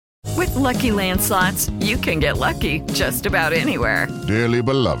With Lucky Land Slots, you can get lucky just about anywhere. Dearly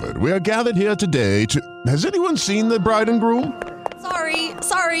beloved, we are gathered here today to... Has anyone seen the bride and groom?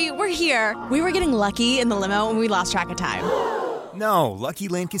 Sorry, we're here. We were getting lucky in the limo and we lost track of time. No, Lucky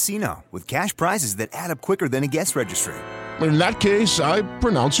Land Casino, with cash prizes that add up quicker than a guest registry. In that case, I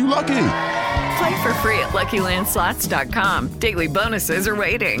pronounce you lucky. Play for free at LuckyLandSlots.com. Daily bonuses are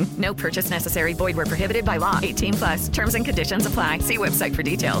waiting. No purchase necessary. Void where prohibited by law. 18+. Terms and conditions apply. See website for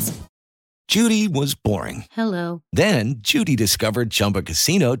details. Judy was boring. Hello. Then Judy discovered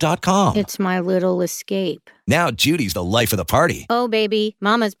ChumbaCasino.com. It's my little escape. Now Judy's the life of the party. Oh, baby,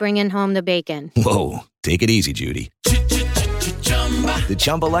 mama's bringing home the bacon. Whoa, take it easy, Judy. The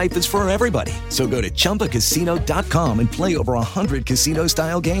Chumba life is for everybody. So go to ChumbaCasino.com and play over 100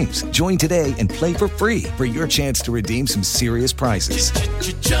 casino-style games. Join today and play for free for your chance to redeem some serious prizes.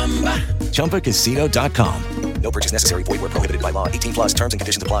 ChumbaCasino.com. No purchase necessary. Void where prohibited by law. 18+. Terms and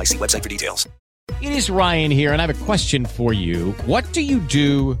conditions apply. See website for details. It is Ryan here, and I have a question for you. What do you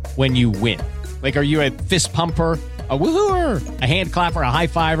do when you win? Like, are you a fist pumper, a woo-hooer, a hand clapper, a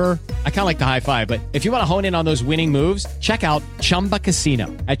high-fiver? I kind of like the high-five, but if you want to hone in on those winning moves, check out Chumba Casino.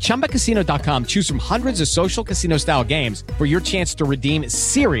 At ChumbaCasino.com, choose from hundreds of social casino-style games for your chance to redeem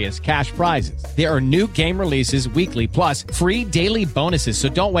serious cash prizes. There are new game releases weekly, plus free daily bonuses, so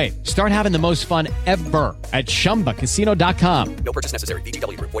don't wait. Start having the most fun ever at ChumbaCasino.com. No purchase necessary.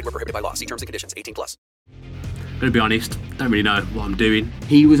 VGW. Void where prohibited by law. See terms and conditions. 18+. I'm going to be honest, don't really know what I'm doing.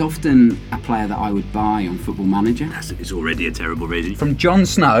 He was often a player that I would buy on Football Manager. It's already a terrible reason. From Jon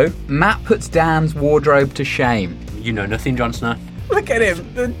Snow, Matt puts Dan's wardrobe to shame. You know nothing, Jon Snow. Look at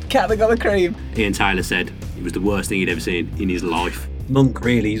him, the cat that got the cream. Ian Taylor said it was the worst thing he'd ever seen in his life. Monk,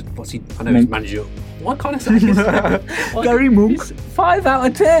 really, I know he's manager. What kind of say is Gary Monk, 5 out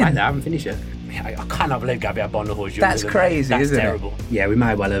of 10. I haven't finished it. I cannot believe Gabby Abonda. That's crazy, isn't it? That's terrible. Yeah, we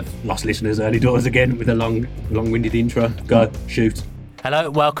may well have lost listeners early doors again with a long-winded intro. Go, shoot. Hello,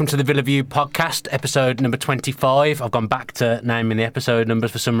 welcome to the Villa View podcast, episode number 25. I've gone back to naming the episode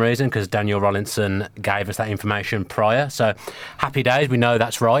numbers for some reason because Daniel Rollinson gave us that information prior. So, happy days, we know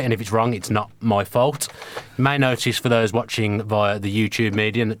that's right, and if it's wrong, it's not my fault. You may notice for those watching via the YouTube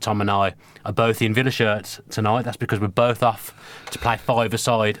medium that Tom and I are both in Villa shirts tonight. That's because we're both off to play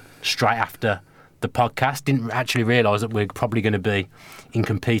five-a-side straight after the podcast. Didn't actually realise that we're probably going to be in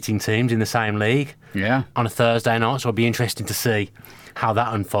competing teams in the same league on a Thursday night, so it'll be interesting to see how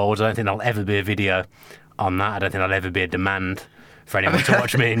that unfolds. I don't think there'll ever be a video on that. I don't think there'll ever be a demand for anyone to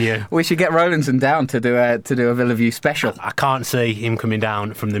watch me and you. We should get Rollinson down to do a Villa View special. I can't see him coming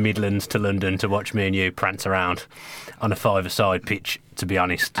down from the Midlands to London to watch me and you prance around on a five-a-side pitch, to be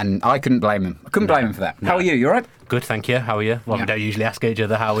honest. And I couldn't blame him. I couldn't blame him for that. How are you? You all right? Good, thank you. How are you? Well, we don't usually ask each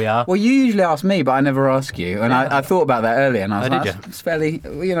other how we are. Well, you usually ask me, but I never ask you. And I thought about that earlier, and I was like, it's fairly,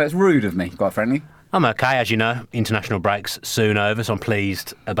 it's rude of me, quite frankly. I'm okay, as you know. International break's soon over, so I'm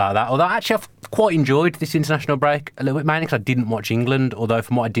pleased about that. Although, actually, I've quite enjoyed this international break a little bit, mainly because I didn't watch England, although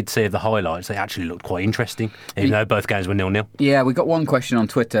from what I did see of the highlights, they actually looked quite interesting, even though both games were 0-0. Yeah, we got one question on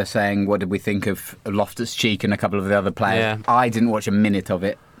Twitter saying, what did we think of Loftus-Cheek and a couple of the other players? Yeah. I didn't watch a minute of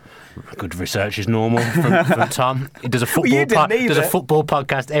it. Good research is normal from Tom. He does a football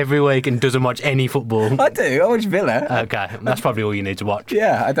podcast every week and doesn't watch any football. I do. I watch Villa. Okay, that's probably all you need to watch.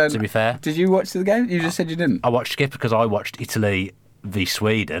 Yeah, I don't. To be fair, did you watch the game? You just said you didn't. I watched Skip because I watched Italy v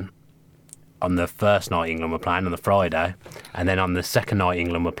Sweden on the first night England were playing on the Friday, and then on the second night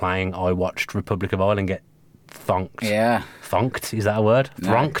England were playing, I watched Republic of Ireland get thunked. Yeah, thunked, is that a word? No.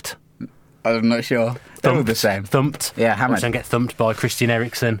 Thronked. I'm not sure. They're all the same. Thumped. Yeah, hammered. And get thumped by Christian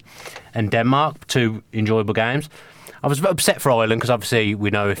Eriksen and Denmark. 2 enjoyable games. I was upset for Ireland because obviously we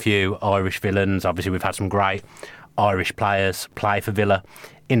know a few Irish villains. Obviously we've had some great Irish players play for Villa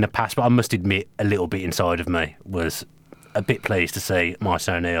in the past, but I must admit a little bit inside of me was a bit pleased to see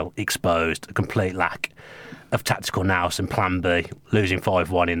Marcel O'Neill exposed, a complete lack of tactical nous and plan B, losing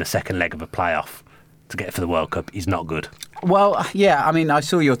 5-1 in the second leg of a playoff to get for the World Cup is not good. Well, yeah, I mean, I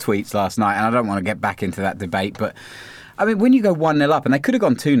saw your tweets last night, and I don't want to get back into that debate, but I mean, when you go 1-0 up, and they could have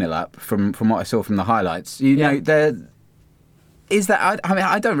gone 2-0 up from what I saw from the highlights, you know, is that, I mean,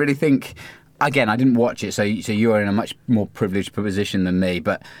 I don't really think, again, I didn't watch it, so you are in a much more privileged position than me,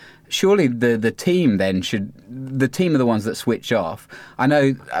 but surely the team then the team are the ones that switch off. I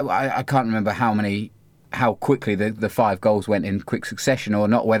know, I can't remember how quickly the 5 goals went in quick succession or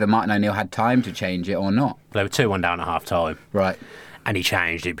not, whether Martin O'Neill had time to change it or not. They were 2-1 down at half-time. Right. And he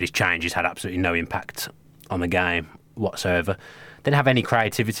changed it, but his changes had absolutely no impact on the game whatsoever. Didn't have any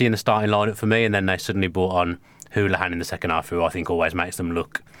creativity in the starting lineup for me, and then they suddenly brought on Houlihan in the second half, who I think always makes them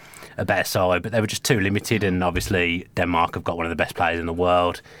look a better side, but they were just too limited, and obviously Denmark have got one of the best players in the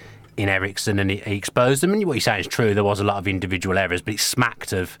world in Eriksen and he exposed them. And what you're saying is true. There was a lot of individual errors, but it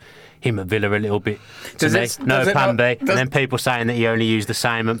smacked of him at Villa a little bit. No plan B. And then people saying that he only used the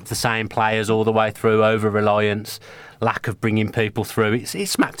same players all the way through, over reliance, lack of bringing people through. It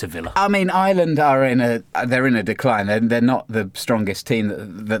smacked of Villa. I mean, Ireland are in a decline. They're not the strongest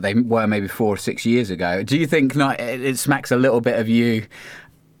team that they were maybe 4 or 6 years ago. Do you think it smacks a little bit of you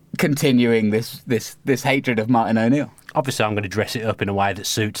continuing this hatred of Martin O'Neill? Obviously, I'm going to dress it up in a way that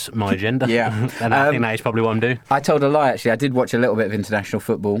suits my agenda. Yeah. And I think that is probably what I'm doing. I told a lie, actually. I did watch a little bit of international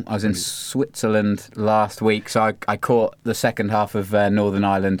football. I was in Switzerland last week, so I caught the second half of Northern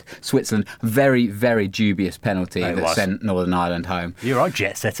Ireland, Switzerland. Very, very dubious penalty that sent Northern Ireland home. You're right,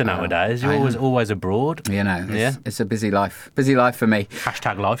 jet setter nowadays. You're always abroad. You know, it's a busy life. Busy life for me.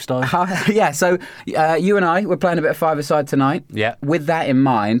 Hashtag lifestyle. Yeah, so you and I, we're playing a bit of five-a-side tonight. Yeah. With that in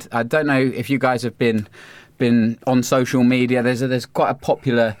mind, I don't know if you guys have been on social media. There's quite a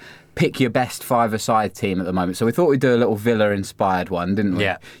popular pick your best five-a-side team at the moment. So we thought we'd do a little Villa-inspired one, didn't we?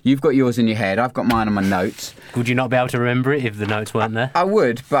 Yeah. You've got yours in your head. I've got mine on my notes. Would you not be able to remember it if the notes weren't there? I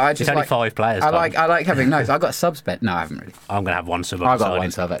would, but I just It's only 5 players. I like having notes. I've got a sub spec. No, I haven't really. I'm going to have one sub. I've got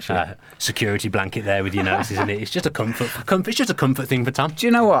one sub, actually. Security blanket there with your notes, isn't it? It's just a comfort. It's just a comfort thing for Tom. Do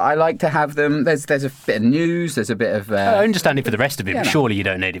you know what? I like to have them. There's a bit of news. There's a bit of. I understand it for the rest of it, but surely you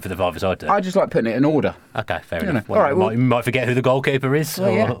don't need it for the five-a-side. I just like putting it in order. Okay, fair enough. All right, you might forget who the goalkeeper is.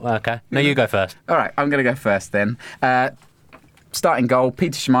 Okay. No, you go first. All right, I'm going to go first then. Starting goal,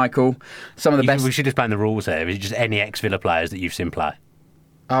 Peter Schmeichel. Some of the best. We should explain the rules here. Is it just any ex-Villa players that you've seen play?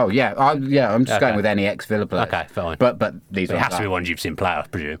 Oh, yeah. I'm just going with any ex-Villa players. Okay, fine. But these it has to be ones you've seen play, I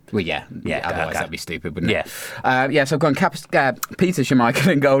presume. Well, yeah. Otherwise, that'd be stupid, wouldn't it? Yeah. So I've gone Peter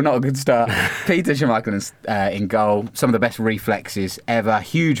Schmeichel in goal. Not a good start. Peter Schmeichel in goal. Some of the best reflexes ever.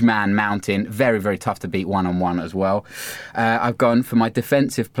 Huge man mountain. Very, very tough to beat one-on-one as well. I've gone for my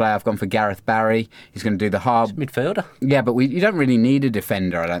defensive player. I've gone for Gareth Barry. He's going to do the hard midfielder. Yeah, but you don't really need a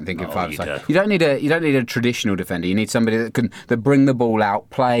defender, I don't think, in five-a-side. You don't need a traditional defender. You need somebody that bring the ball out,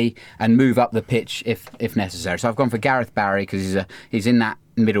 play and move up the pitch if necessary. So I've gone for Gareth Barry because he's in that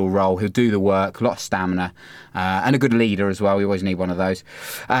middle role. He'll do the work, a lot of stamina, and a good leader as well. We always need one of those.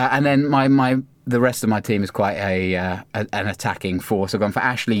 And then the rest of my team is quite an attacking force. I've gone for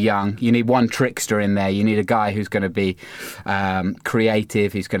Ashley Young. You need one trickster in there. You need a guy who's going to be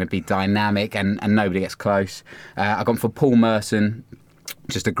creative, he's going to be dynamic, and nobody gets close. I've gone for Paul Merson,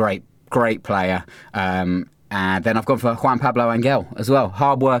 just a great player. And then I've gone for Juan Pablo Angel as well.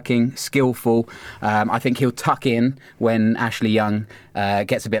 Hard-working, skillful. I think he'll tuck in when Ashley Young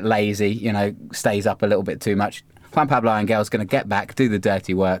gets a bit lazy, stays up a little bit too much. Juan Pablo Angel's going to get back, do the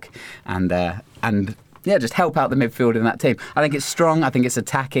dirty work, and just help out the midfield in that team. I think it's strong. I think it's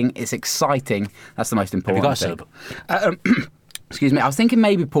attacking. It's exciting. That's the most important thing. Have you got a sub? Excuse me. I was thinking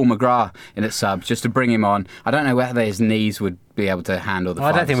maybe Paul McGrath in at sub just to bring him on. I don't know whether his knees would be able to handle the.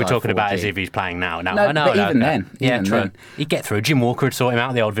 I don't think we're talking about as if he's playing now. No, but even then, true. He'd get through. Jim Walker would sort him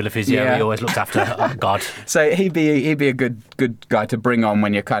out. The old Villa physio. Yeah. He always looks after. Oh God. So he'd be a good guy to bring on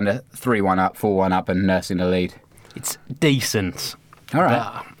when you're kind of 3-1 up, 4-1 up, and nursing the lead. It's decent. All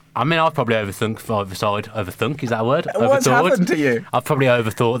right. I've probably overthunk five-a-side. Overthunk, is that a word? What's happened to you? I've probably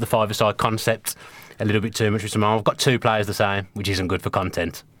overthought the five-a-side concept a little bit too much with some. I've got 2 players the same, which isn't good for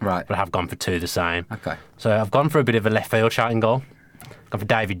content. Right. But I have gone for 2 the same. Okay. So I've gone for a bit of a left field shouting goal. I've gone for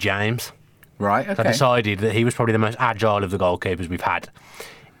David James. Right, okay. So I decided that he was probably the most agile of the goalkeepers we've had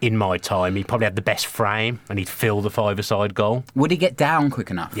in my time. He probably had the best frame and he'd fill the five-a-side goal. Would he get down quick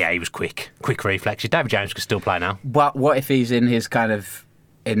enough? Yeah, he was quick reflexes. David James could still play now. But what if he's in his kind of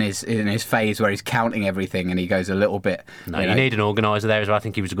in his phase where he's counting everything and he goes a little bit? No, you need an organiser there as well. I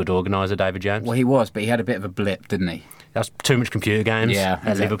think he was a good organiser, David James. Well, he was, but he had a bit of a blip, didn't he? That's too much computer games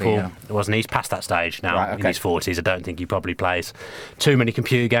at Liverpool. Yeah. It wasn't. He's past that stage now. Right, okay. In his 40s. I don't think he probably plays too many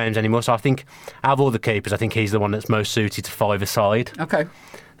computer games anymore. So I think out of all the keepers, I think he's the one that's most suited to five-a-side. Okay.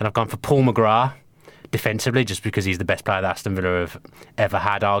 And I've gone for Paul McGrath defensively, just because he's the best player that Aston Villa have ever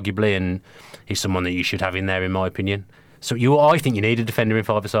had, arguably, and he's someone that you should have in there, in my opinion. So I think you need a defender in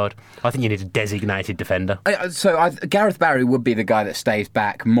five-a-side. I think you need a designated defender. Gareth Barry would be the guy that stays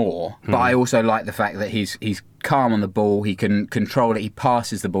back more, but I also like the fact that he's calm on the ball. He can control it. He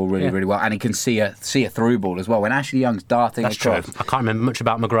passes the ball really well, and he can see a through ball as well. When Ashley Young's darting across. True. I can't remember much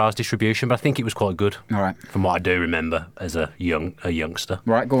about McGrath's distribution, but I think it was quite good. All right. From what I do remember as a youngster.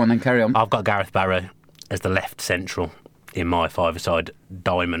 Right, go on then, carry on. I've got Gareth Barry as the left central in my five-a-side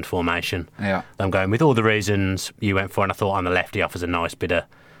diamond formation. Yeah. I'm going with all the reasons you went for, and I thought on the left he offers a nice bit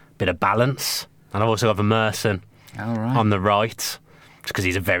of balance. And I've also got Merson on the right, just because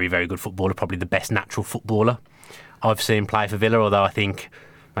he's a very, very good footballer, probably the best natural footballer I've seen play for Villa, although I think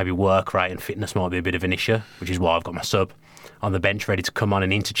maybe work rate and fitness might be a bit of an issue, which is why I've got my sub on the bench ready to come on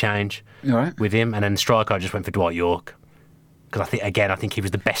and interchange with him. And then striker, I just went for Dwight Yorke. Because I think he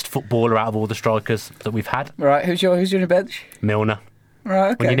was the best footballer out of all the strikers that we've had. Right, who's your bench? Milner.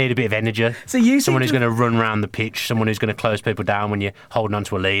 Right, okay. When you need a bit of energy. So you someone who's going to run around the pitch, someone who's going to close people down when you're holding on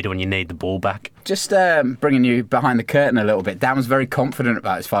to a lead or when you need the ball back. Just bringing you behind the curtain a little bit. Dan was very confident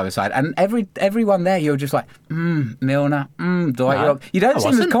about his five-a-side, and everyone there, you're just like, Milner, Dwight Yorke. You don't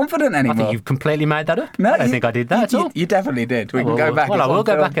seem as confident anymore. I think you've completely made that up. No, I don't think I did that at all. You definitely did. We can go back. Well, I will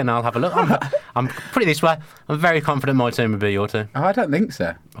go back and I'll have a look. I'm put it this way. I'm very confident my team will be your team. Oh, I don't think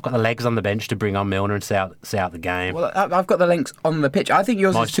so. I've got the legs on the bench to bring on Milner and see out the game. Well, I've got the legs on the pitch. I think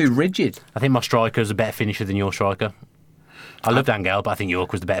yours is too rigid. I think my striker's a better finisher than your striker. I loved Angel, but I think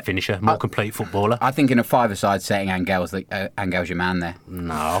Yorke was the better finisher, more complete footballer. I think in a five-a-side setting, Angel's your man there.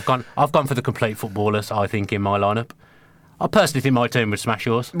 No, I've gone for the complete footballers, I think, in my lineup. I personally think my team would smash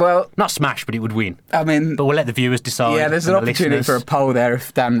yours. Well, not smash, but it would win. I mean, but we'll let the viewers decide. Yeah, there's an opportunity for a poll there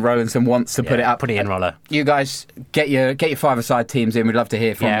if Dan Rowlandson wants to put it up. Put it in, Rollo. You guys get your five-a-side teams in. We'd love to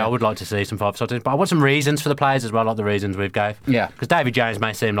hear from you. Yeah, I would like to see some five-a-side teams, but I want some reasons for the players as well, like the reasons we've gave. Yeah, because David James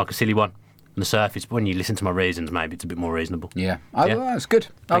may seem like a silly one on the surface, but when you listen to my reasons, maybe it's a bit more reasonable. Yeah, it's good.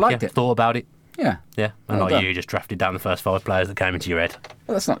 I liked it. Thought about it. Yeah. Yeah. And well like you just drafted down the first 5 players that came into your head.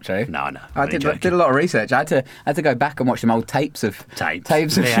 Well, that's not true. No. I did a lot of research. I had to go back and watch some old tapes of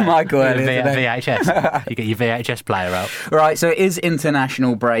Michael earlier today. VHS. You get your VHS player out. Right, so it is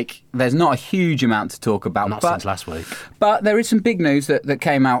international break. There's not a huge amount to talk about. Not since last week. But there is some big news that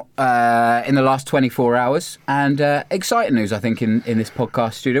came out in the last 24 hours. And exciting news, I think, in this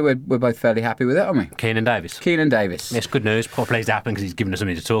podcast studio. We're both fairly happy with it, aren't we? Keenan Davis. Yes, good news. Poor plays to happen because he's given us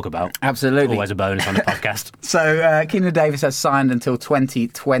something to talk about. Absolutely. Always a bonus on the podcast. So Keenan Davis has signed until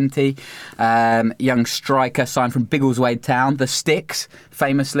 2020. Young striker signed from Biggleswade Town, the Sticks,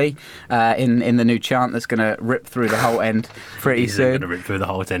 famously, in the new chant that's going to rip through the whole end pretty soon. Going to rip through the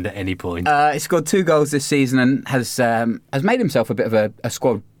whole end at any point. He scored 2 goals this season and has made himself a bit of a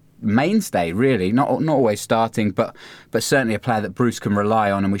squad mainstay, really. Not always starting, but certainly a player that Bruce can rely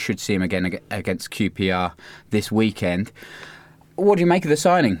on, and we should see him again against QPR this weekend. What do you make of the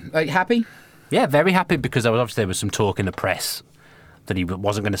signing? Are you happy? Yeah, very happy, because there was some talk in the press that he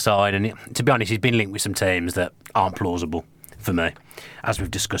wasn't going to sign, and to be honest, he's been linked with some teams that aren't plausible for me. As we've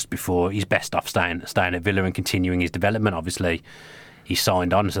discussed before, he's best off staying at Villa and continuing his development. Obviously, he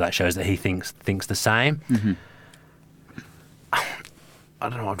signed on, so that shows that he thinks the same. Mm-hmm. I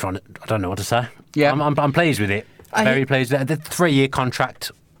don't know what to say. Yeah, I'm pleased with it. Very pleased with it. The 3-year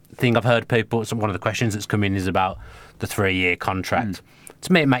contract thing, I've heard people. One of the questions that's come in is about the 3-year contract.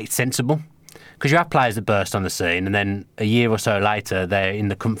 To me, it makes sensible. Because you have players that burst on the scene, and then a year or so later, they're in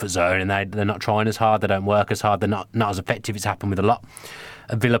the comfort zone and they're not trying as hard, they don't work as hard, they're not as effective. It's happened with a lot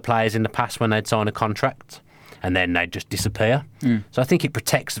of Villa players in the past when they'd sign a contract and then they'd just disappear. So I think it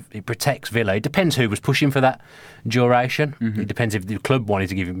protects Villa. It depends who was pushing for that duration. It depends if the club wanted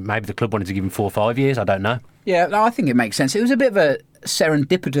to give him, maybe the club wanted to give him 4 or 5 years, I don't know. Yeah, no, I think it makes sense. It was a bit of a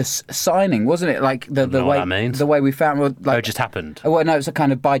serendipitous signing, wasn't it? Like the way that means. The way we found, it just happened. Well, no, it was a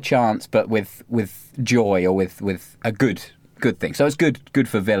kind of by chance, but with joy, or with a good thing. So it's good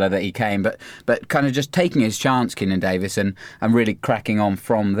for Villa that he came, but kind of just taking his chance, Keenan Davis, and really cracking on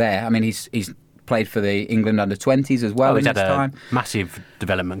from there. I mean, he's played for the England under-20s as well. He's had a massive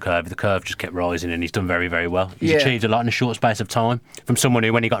development curve. The curve just kept rising, and he's done very, very well. He's achieved a lot in a short space of time. From someone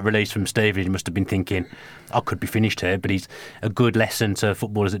who, when he got released from Stevenage, he must have been thinking, I could be finished here. But he's a good lesson to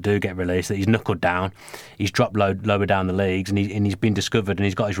footballers that do get released, that he's knuckled down. He's dropped lower down the leagues, and he's been discovered, and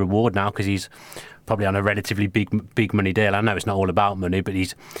he's got his reward now, because he's probably on a relatively big money deal. I know it's not all about money, but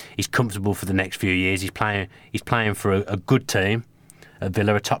he's comfortable for the next few years. He's playing for a good team at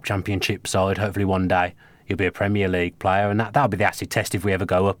Villa, a top championship side. Hopefully one day he'll be a Premier League player, and that'll be the acid test if we ever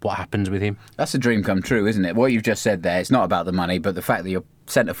go up, what happens with him. That's a dream come true, isn't it? What you've just said there, it's not about the money, but the fact that you're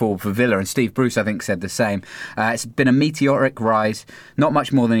centre forward for Villa, and Steve Bruce, I think, said the same. It's been a meteoric rise. Not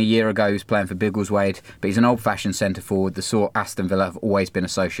much more than a year ago he was playing for Biggleswade, but he's an old-fashioned centre forward, the sort Aston Villa have always been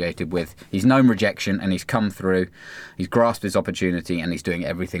associated with. He's known rejection, and he's come through. He's grasped his opportunity, and he's doing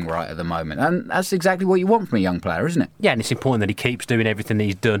everything right at the moment. And that's exactly what you want from a young player, isn't it? Yeah, and it's important that he keeps doing everything that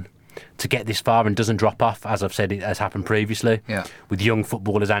he's done to get this far and doesn't drop off, as I've said, it has happened previously with young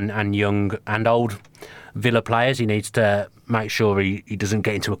footballers and young and old Villa players. He needs to make sure he doesn't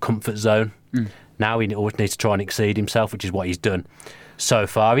get into a comfort zone. Now he always needs to try and exceed himself, which is what he's done so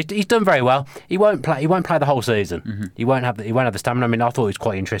far. He's done very well. He won't play the whole season. Mm-hmm. He won't have the stamina. I mean, I thought it was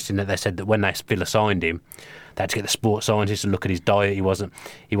quite interesting that they said that when Villa signed him, they had to get the sports scientist to look at his diet. He wasn't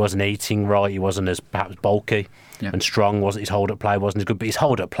eating right. He wasn't as perhaps bulky and strong. His hold-up play wasn't as good. But his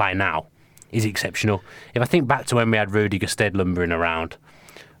hold-up play now is exceptional. If I think back to when we had Rudy Gestede lumbering around,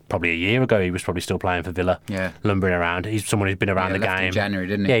 probably a year ago, he was probably still playing for Villa, lumbering around. He's someone who's been around the game. In January,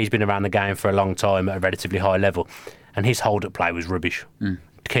 didn't he? Yeah, he's been around the game for a long time at a relatively high level, and his hold-up play was rubbish.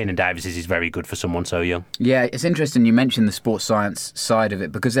 Keenan Davis is very good for someone so young. Yeah, it's interesting you mentioned the sports science side of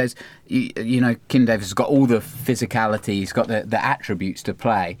it, because there's, Keenan Davis has got all the physicality, he's got the attributes to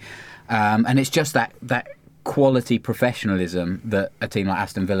play, and it's just that quality professionalism that a team like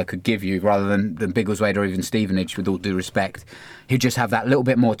Aston Villa could give you, rather than Biggleswade or even Stevenage, with all due respect, who just have that little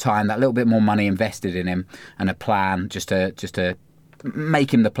bit more time, that little bit more money invested in him, and a plan just to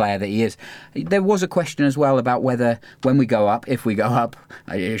make him the player that he is. There was a question as well about whether when we go up, if we go up,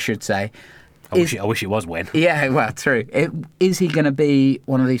 I should say. I wish it was when. Yeah, well, true. Is he going to be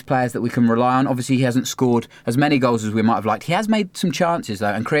one of these players that we can rely on? Obviously, he hasn't scored as many goals as we might have liked. He has made some chances,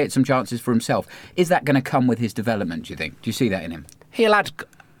 though, and created some chances for himself. Is that going to come with his development, do you think? Do you see that in him? He'll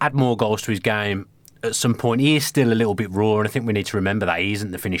add more goals to his game at some point. He is still a little bit raw, and I think we need to remember that he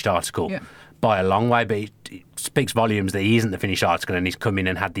isn't the finished article by a long way, but it speaks volumes that he isn't the finished article, and he's come in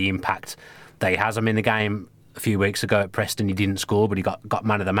and had the impact that he has. I mean, the game a few weeks ago at Preston, he didn't score, but he got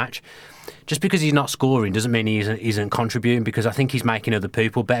man of the match. Just because he's not scoring doesn't mean he isn't contributing, because I think he's making other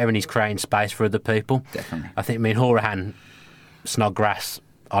people better and he's creating space for other people. Definitely. I think, Horahan, Snodgrass,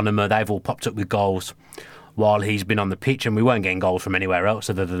 Onuma, they've all popped up with goals while he's been on the pitch, and we weren't getting goals from anywhere else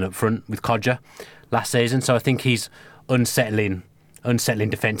other than up front with Kodja last season. So I think he's unsettling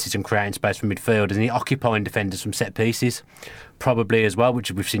defences and creating space for midfielders, and he's occupying defenders from set pieces probably as well,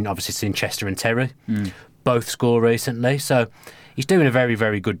 which we've obviously seen Chester and Terry both score recently. So he's doing a very,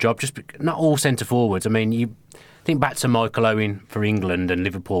 very good job. Just not all centre forwards. I mean, you think back to Michael Owen for England and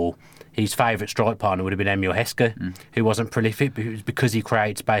Liverpool. His favourite strike partner would have been Emile Heskey, who wasn't prolific, but it was because he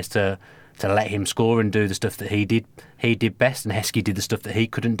created space to let him score and do the stuff that he did. He did best, and Heskey did the stuff that he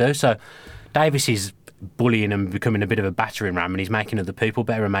couldn't do. So Davis is bullying and becoming a bit of a battering ram, and he's making other people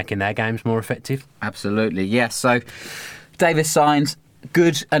better and making their games more effective. Absolutely, yes. So Davis signs,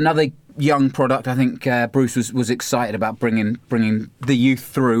 good, another young product. I think Bruce was excited about bringing the youth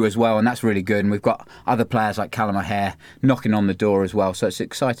through as well, and that's really good. And we've got other players like Callum O'Hare knocking on the door as well, so it's an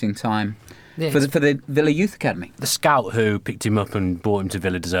exciting time for the Villa Youth Academy. The scout who picked him up and brought him to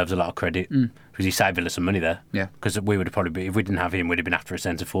Villa deserves a lot of credit, because he saved Villa some money there. Yeah, because we would have probably if we didn't have him, we'd have been after a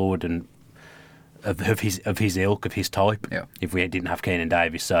centre forward and of his ilk, of his type. Yeah. If we didn't have Keenan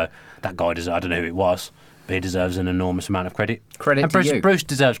Davis, so that guy I don't know who it was, but he deserves an enormous amount of credit. Bruce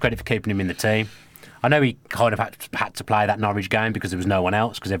deserves credit for keeping him in the team. I know he kind of had to play that Norwich game because there was no one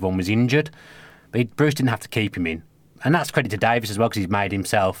else, because everyone was injured, but Bruce didn't have to keep him in. And that's credit to Davis as well, because he's made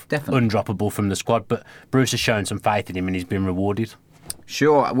himself undroppable from the squad. But Bruce has shown some faith in him and he's been rewarded.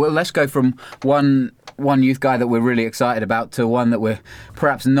 Sure. Well, let's go from one youth guy that we're really excited about to one that we're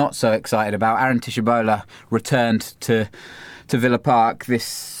perhaps not so excited about. Aaron Tishabola returned to Villa Park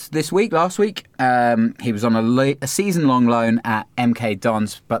last week. He was on a season-long loan at MK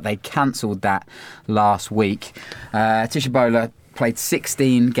Dons, but they cancelled that last week. Tishabola played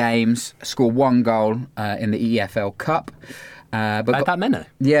 16 games, scored 1 goal in the EFL Cup. But that many?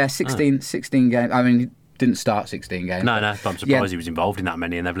 Yeah, 16 games. I mean, he didn't start 16 games. No, I'm surprised he was involved in that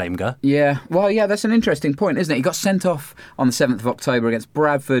many and they've let him go. Yeah, well, yeah, that's an interesting point, isn't it? He got sent off on the 7th of October against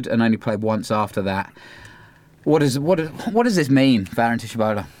Bradford and only played once after that. What does this mean for Aaron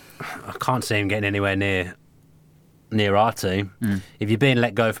Tishabola? I can't see him getting anywhere near our team. If you're being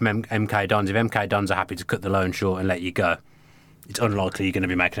let go from MK Dons, if MK Dons are happy to cut the loan short and let you go, it's unlikely you're going to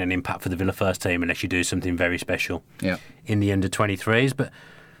be making an impact for the Villa first team unless you do something very special in the under-23s. But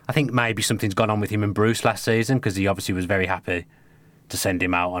I think maybe something's gone on with him and Bruce last season, because he obviously was very happy to send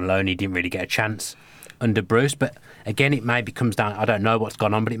him out on loan. He didn't really get a chance under Bruce. But again, it maybe comes down, I don't know what's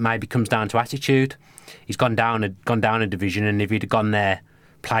gone on, but it maybe comes down to attitude. He's gone down a division, and if he'd have gone there,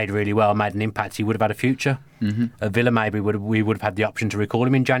 played really well, made an impact, he would have had a future. At Villa, maybe we would have had the option to recall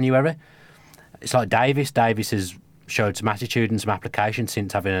him in January. It's like Davis. Davis has showed some attitude and some application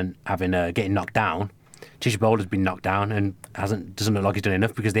since getting knocked down. Tishabola's been knocked down and doesn't look like he's done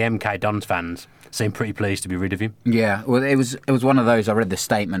enough, because the MK Dons fans seem pretty pleased to be rid of him. Yeah, well, it was one of those. I read the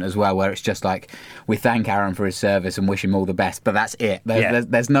statement as well, where it's just like, we thank Aaron for his service and wish him all the best, but that's it.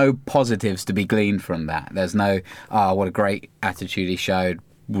 There's no positives to be gleaned from that. There's no, what a great attitude he showed.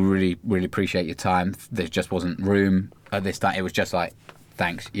 We really, really appreciate your time. There just wasn't room at this time. It was just like,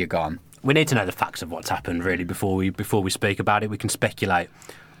 thanks, you're gone. we need to know the facts of what's happened really before we speak about it. We can speculate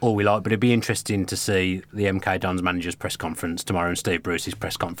all we like, but it'd be interesting to see the MK Dons manager's press conference tomorrow and Steve Bruce's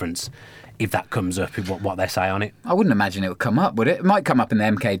press conference, if that comes up, what they say on it. I wouldn't imagine it would come up, would it? It might come up in the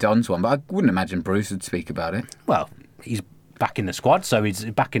MK Dons one, but I wouldn't imagine Bruce would speak about it. Well, he's back in the squad, so he's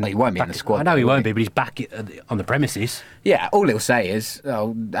back in. He won't be in the squad. I know he won't be, but he's back on the premises. Yeah, all he'll say is,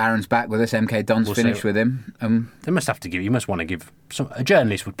 Aaron's back with us, MK Dons finished with him. They must have to give. You must want to give. A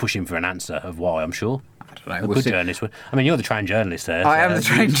journalist would push him for an answer of why, I'm sure. I don't know. A good journalist would. I mean, you're the trained journalist there. I am the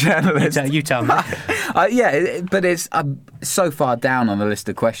trained journalist. You tell me. Yeah, but it's so far down on the list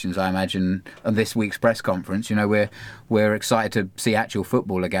of questions, I imagine, on this week's press conference. You know, we're excited to see actual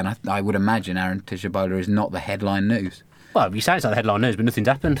football again. I would imagine Aaron Tishabola is not the headline news. Well, you say it's like the headline news, but nothing's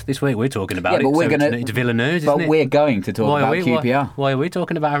happened this week. We're talking about it. But we're going to. It's Villa News, isn't it? But we're going to talk about QPR. Why are we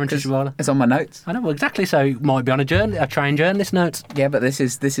talking about Aaron Tishabola? It's on my notes. I know, well, exactly. So it might be on a trained journalist notes. Yeah, but this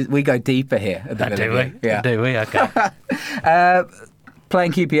is we go deeper here. At the do we? Yeah. Do we? Okay.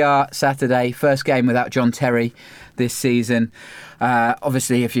 Playing QPR Saturday, first game without John Terry this season.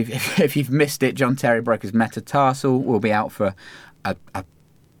 Obviously, if you've missed it, John Terry broke his metatarsal. Will be out for a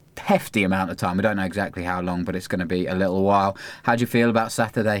hefty amount of time. We don't know exactly how long, but it's going to be a little while. How do you feel about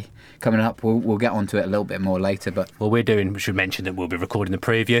Saturday coming up? We'll get onto it a little bit more later. But we should mention that we'll be recording the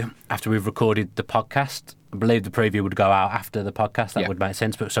preview after we've recorded the podcast. I believe the preview would go out after the podcast. That would make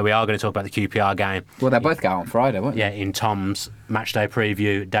sense. But so we are going to talk about the QPR game. Well, they both go out on Friday, won't they? Yeah, in Tom's matchday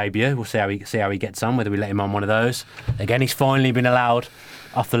preview debut. We'll see how he gets on. Whether we let him on one of those. Again, he's finally been allowed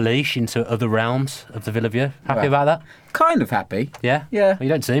off the leash into other realms of the Villa View. Happy about that? Kind of happy. Yeah? Yeah. Well, you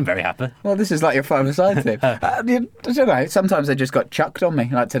don't seem very happy. Well, this is like your five-a-side thing. I don't know, sometimes they just got chucked on me.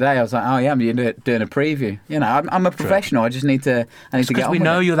 Like today, I was like, oh yeah, I'm doing a preview. You know, I'm a professional. I just need to get on with it. Because we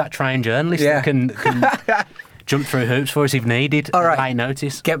know you're that trained journalist that can jump through hoops for us if needed. All right. Late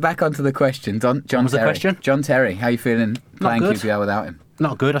notice. Get back onto the question. John Terry. The question? John Terry, how you feeling playing QPR without him?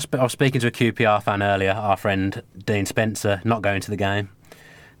 Not good. I was speaking to a QPR fan earlier, our friend Dean Spencer, not going to the game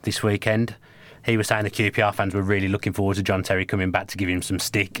this weekend. He was saying the QPR fans were really looking forward to John Terry coming back to give him some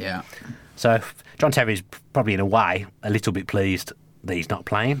stick. Yeah. So John Terry's probably in a way a little bit pleased that he's not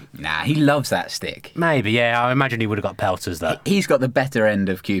playing. Nah, he loves that stick. Maybe, yeah. I imagine he would have got pelters though. He's got the better end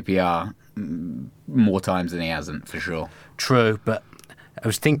of QPR more times than he hasn't, for sure. True, but I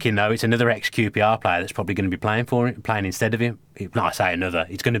was thinking though, it's another ex-QPR player that's probably going to be playing instead of him. No, I say another.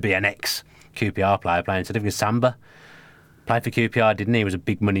 It's going to be an ex-QPR player playing instead of him. Samba played for QPR, didn't he? It was a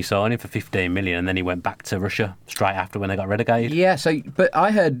big money signing for 15 million, and then he went back to Russia straight after when they got relegated. Yeah, but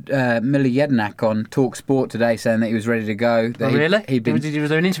I heard Miller Jednak on Talk Sport today saying that he was ready to go. Oh, really? Was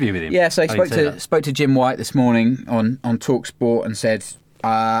there an interview with him? Yeah, so he spoke to Jim White this morning on Talk Sport and said,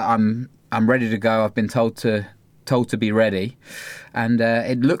 I'm ready to go. I've been told to be ready. And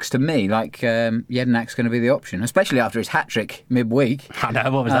it looks to me like Jedinak's going to be the option, especially after his hat-trick midweek. I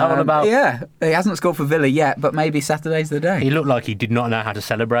know, what was that all about? Yeah, he hasn't scored for Villa yet, but maybe Saturday's the day. He looked like he did not know how to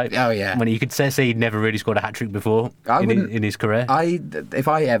celebrate. Oh, yeah. When you could see he'd never really scored a hat-trick before in his career. If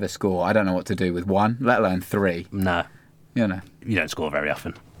I ever score, I don't know what to do with one, let alone three. No. You know. You don't score very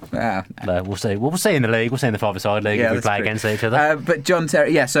often. No. We'll see. We'll see in the league. We'll see in the five-a-side league if we play against each other. But John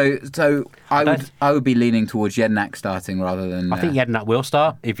Terry, yeah. So I would be leaning towards Jedinak starting rather than. I think Jedinak will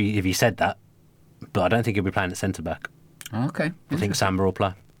start if he said that, but I don't think he'll be playing at centre back. Okay. I think Samba will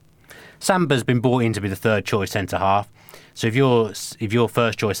play. Samba's been brought in to be the third choice centre half. So if your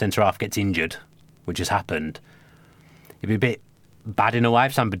first choice centre half gets injured, which has happened, it'd be a bit bad in a way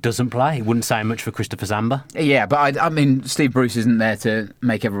if Samba doesn't play. It wouldn't say much for Christopher Samba. Yeah, but I mean, Steve Bruce isn't there to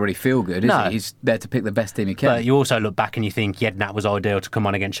make everybody feel good, is he? He's there to pick the best team he can. But you also look back and you think Jedinak was ideal to come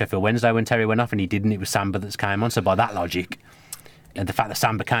on against Sheffield Wednesday when Terry went off, and he didn't. It was Samba that's came on. So by that logic, and the fact that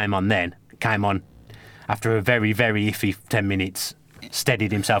Samba came on after a very, very iffy 10 minutes,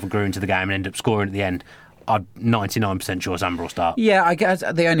 steadied himself and grew into the game and ended up scoring at the end, I'm 99% sure Samba will start. Yeah, I guess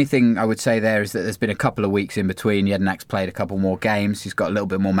the only thing I would say there is that there's been a couple of weeks in between. Jedinak's played a couple more games. He's got a little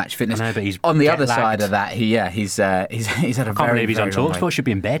bit more match fitness. I know, but he's on the other side of that. He's had a I very. Can't believe he's on TalkSport. Should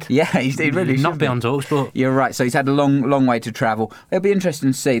be in bed. Yeah, he really should not be on TalkSport. You're right. So he's had a long way to travel. It'll be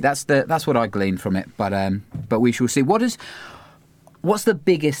interesting to see. That's what I gleaned from it. But we shall see. What's the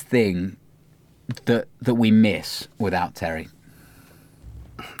biggest thing that we miss without Terry?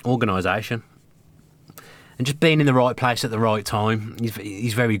 Organisation. And just being in the right place at the right time.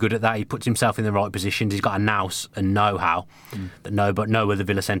 He's very good at that. He puts himself in the right positions. He's got a nous and know-how that no other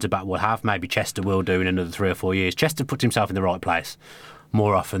Villa centre-back will have. Maybe Chester will do in another 3 or 4 years. Chester puts himself in the right place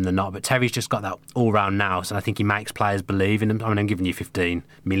more often than not. But Terry's just got that all-round nous, and I think he makes players believe in him. I mean, I'm giving you 15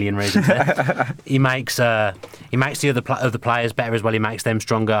 million reasons there. He makes the other players better as well. He makes them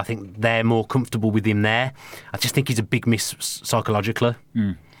stronger. I think they're more comfortable with him there. I just think he's a big miss psychologically.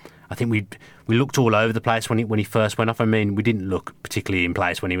 I think we looked all over the place when he first went off. I mean, we didn't look particularly in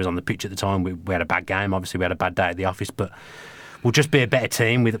place when he was on the pitch at the time. We had a bad game. Obviously, we had a bad day at the office, but we'll just be a better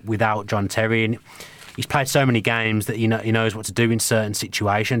team without John Terry. And he's played so many games that he knows what to do in certain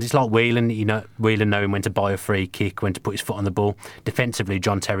situations. It's like Whelan. Whelan knowing when to buy a free kick, when to put his foot on the ball. Defensively,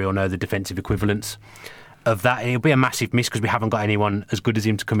 John Terry will know the defensive equivalents of that. It'll be a massive miss because we haven't got anyone as good as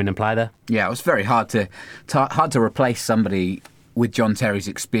him to come in and play there. Yeah, it was very hard to replace somebody with John Terry's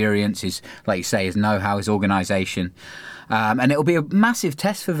experience, his, like you say, his know-how, his organisation. And it'll be a massive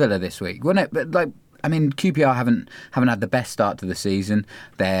test for Villa this week, won't it? But QPR haven't had the best start to the season.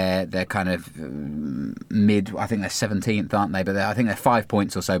 They're kind of mid. I think they're 17th, aren't they? But I think they're 5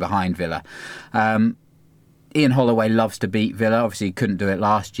 points or so behind Villa. Ian Holloway loves to beat Villa. Obviously, he couldn't do it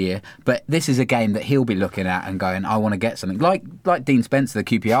last year. But this is a game that he'll be looking at and going, I want to get something. Like Dean Spencer, the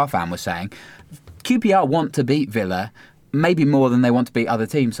QPR fan, was saying, QPR want to beat Villa maybe more than they want to beat other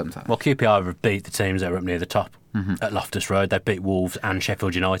teams sometimes. Well, QPR have beat the teams that are up near the top at Loftus Road. They've beat Wolves and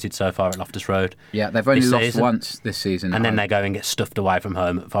Sheffield United so far at Loftus Road. Yeah, they've only lost once this season. And then they go and get stuffed away from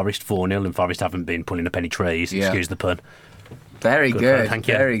home at Forest 4-0, and Forest haven't been pulling up any trees, excuse the pun. Very good. Thank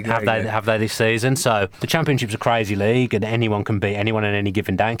you. Very good. Have they this season? So the Championship's a crazy league and anyone can beat anyone on any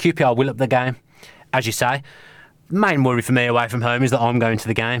given day. And QPR will up the game, as you say. Main worry for me away from home is that I'm going to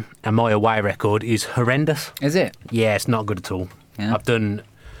the game and my away record is horrendous. Is it? Yeah, it's not good at all. Yeah. I've done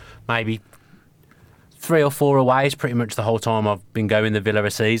maybe 3 or 4 aways pretty much the whole time I've been going the Villa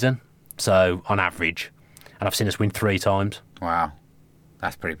a season. So on average. And I've seen us win 3 times. Wow.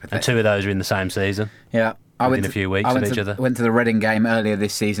 That's pretty pathetic. And 2 of those are in the same season. Yeah. Within a few weeks of each other. I went to the Reading game earlier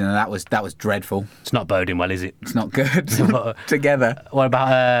this season and that was dreadful. It's not boding well, is it? It's not good. Together. What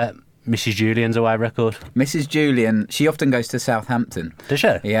about Mrs. Julian's away record? Mrs. Julian, she often goes to Southampton. Does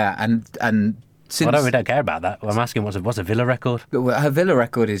she? Yeah, and since... We don't care about that. I'm asking what's a Villa record? Her Villa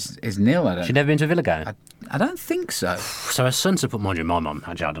record is nil, I don't... She's never been to a Villa game? I don't think so. So her son support, mind you, my mum,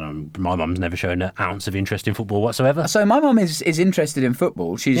 actually, I don't know, my mum's never shown an ounce of interest in football whatsoever. So my mum is interested in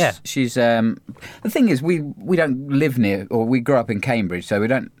football. She's the thing is, we don't live near, or we grew up in Cambridge, so we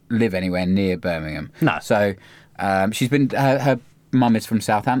don't live anywhere near Birmingham. No. So she's been... Her mum is from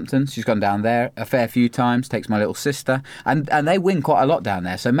Southampton. She's gone down there a fair few times, takes my little sister, and they win quite a lot down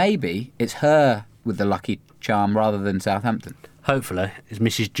there. So maybe it's her with the lucky charm rather than Southampton. Hopefully. Is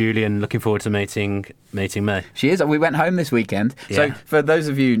Mrs. Julian looking forward to meeting me? She is. We went home this weekend. Yeah. So for those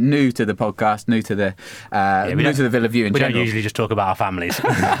of you new to the podcast, new to the Villa View in general. We don't usually just talk about our families.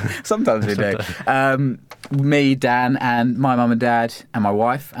 Sometimes we do. Me, Dan, and my mum and dad, and my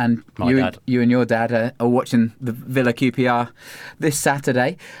wife, and you and your dad are watching the Villa QPR this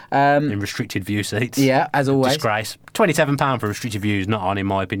Saturday. In restricted view seats. Yeah, as always. Disgrace. £27 for restricted views, not on, in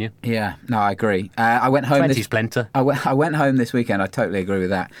my opinion. Yeah, no, I agree. I went home. 20's plenty. I went home this weekend. I totally agree with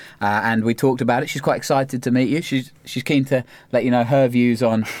that. And we talked about it. She's quite excited to meet you. She's keen to let you know her views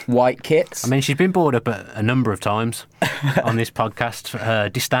on white kits. I mean, she's been brought up a number of times on this podcast. Her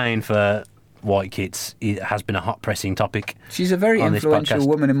disdain for white kits has been a hot pressing topic. She's a very influential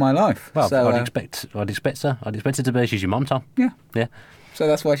woman in my life. Well, so, I'd expect her. I'd expect her to be. She's your mum, Tom. Yeah. So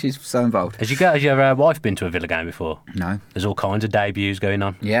that's why she's so involved. Has your wife been to a Villa game before? No. There's all kinds of debuts going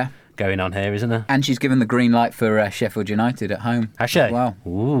on. Yeah. Going on here, isn't there? And she's given the green light for Sheffield United at home. Has she? As well.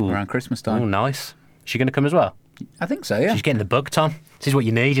 Ooh. Around Christmas time. Oh, nice. Is she going to come as well? I think so, yeah. She's getting the bug, Tom. This is what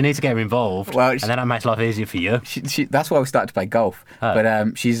you need. You need to get her involved, and then that makes life easier for you. That's why we started to play golf. Oh.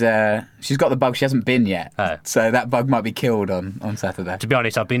 But she's got the bug. She hasn't been yet, so that bug might be killed on Saturday. To be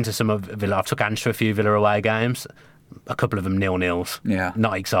honest, I've been to some of Villa. I've took Ange to a few Villa away games. A couple of them 0-0s. Yeah.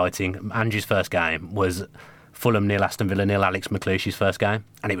 Not exciting. Ange's first game was Fulham 0, Aston Villa 0, Alex McLeish's first game,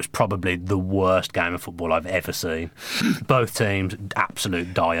 and it was probably the worst game of football I've ever seen. Both teams,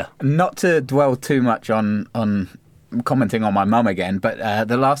 absolute dire. Not to dwell too much on commenting on my mum again, but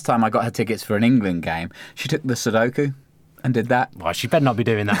the last time I got her tickets for an England game, she took the Sudoku and did that. Well, she better not be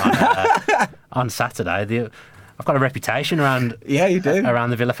doing that on Saturday. I've got a reputation around. Yeah, you do. Around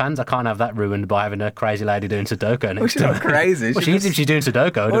the Villa fans. I can't have that ruined by having a crazy lady doing Sudoku next to her. She's not crazy. Well, she's doing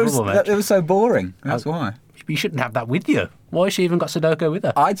Sudoku at a football match. It was so boring. That's why. You shouldn't have that with you. Why has she even got Sudoku with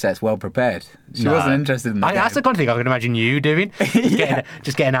her? I'd say it's well prepared. She wasn't interested in that. That's the kind of thing I can imagine you doing.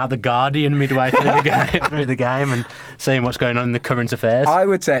 Just getting out the Guardian midway through the game and seeing what's going on in the current affairs. I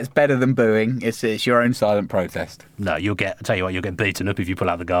would say it's better than booing. It's your own silent protest. No, you'll get beaten up if you pull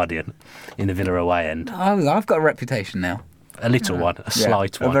out the Guardian in the Villa away end. Oh, I've got a reputation now. A little one, a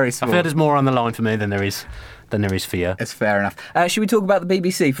slight one. Very I small. feel there's more on the line for me than there is for you. It's fair enough. Should we talk about the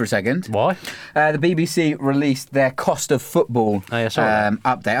BBC for a second? Why? The BBC released their cost of football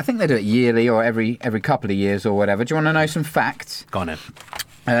update. I think they do it yearly or every couple of years or whatever. Do you want to know some facts? Go on then.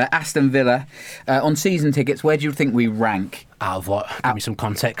 Aston Villa, on season tickets, where do you think we rank? Out of what? Give me some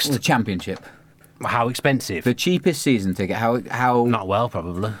context. The Championship. How expensive? The cheapest season ticket. How? Not well,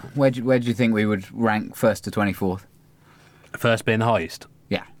 probably. Where do you think we would rank 1st to 24th? First being the highest?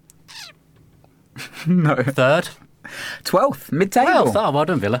 Yeah. No. 3rd? 12th, mid-table. 12th, oh, well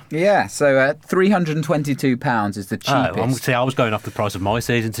done, Villa. Yeah, so £322 is the cheapest. I was going off the price of my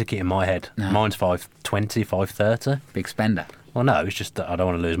season ticket in my head. No. Mine's $5.20, $5.30. Big spender. Well, no, it's just that I don't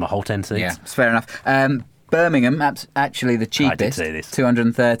want to lose my whole 10 seats. Yeah, it's fair enough. Birmingham, actually the cheapest. I did see this.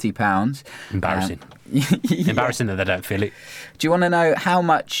 £230. Embarrassing. Embarrassing that they don't fill it. Do you want to know how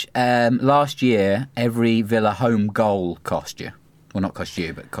much last year every Villa home goal cost you? Well, not cost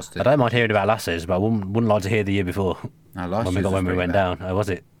you, but cost. I don't mind hearing about last season, but I wouldn't like to hear the year before. No, when we went down. Oh, was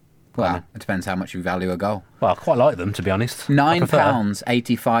it? Well, it depends how much you value a goal. Well, I quite like them, to be honest.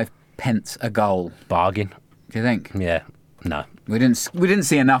 £9.85 a goal. Bargain. Do you think? Yeah. No. We didn't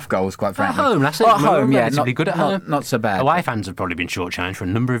see enough goals, quite frankly. At home, that's it. At home, yeah. Not good at home. Not so bad. Away fans have probably been shortchanged for a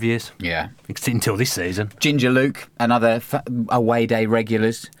number of years. Yeah. Until this season. Ginger Luke, another away day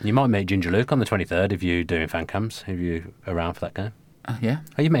regulars. You might meet Ginger Luke on the 23rd if you're doing fan cams, if you're around for that game. Yeah.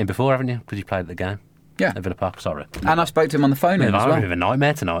 Oh, you've met him before, haven't you? Because you played at the game. Yeah. At Villa Park, sorry. And I spoke to him on the phone as well. I'm a bit of a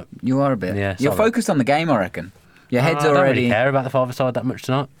nightmare tonight. You are a bit. Yeah, You're focused on the game, I reckon. Your head's already... I don't really care about the five side that much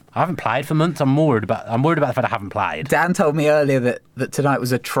tonight. I haven't played for months. I'm worried about the fact I haven't played. Dan told me earlier that tonight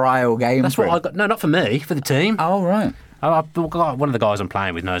was a trial game. That's what I got. No, not for me, for the team. Oh, right. One of the guys I'm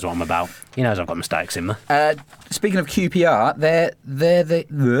playing with knows what I'm about. He knows I've got mistakes in there. Speaking of QPR,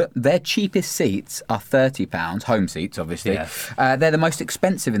 their cheapest seats are £30, home seats, obviously. Yeah. They're the most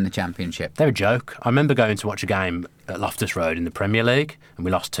expensive in the Championship. They're a joke. I remember going to watch a game at Loftus Road in the Premier League, and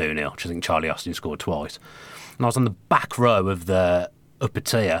we lost 2-0, which I think Charlie Austin scored twice. And I was on the back row of the upper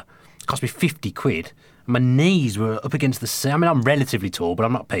tier. It cost me £50. My knees were up against the seat. I mean, I'm relatively tall, but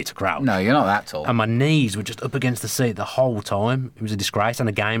I'm not Peter Crouch. No, you're not that tall. And my knees were just up against the seat the whole time. It was a disgrace, and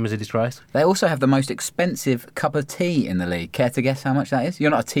the game was a disgrace. They also have the most expensive cup of tea in the league. Care to guess how much that is? You're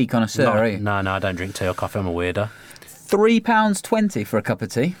not a tea connoisseur, are you? No, I don't drink tea or coffee. I'm a weirdo. £3.20 for a cup of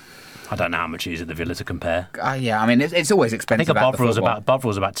tea. I don't know how much it is at the Villa to compare. Yeah, I mean, it's always expensive. I think a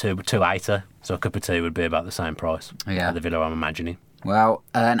Bovril's about £2.80, so a cup of tea would be about the same price at the Villa, I'm imagining. Well,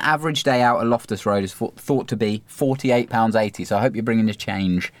 an average day out at Loftus Road is thought to be £48.80, so I hope you're bringing the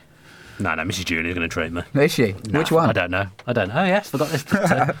change. No, Mrs. Julie's going to treat me. Is she? No, Which one? I don't know. Oh, yes, forgot this.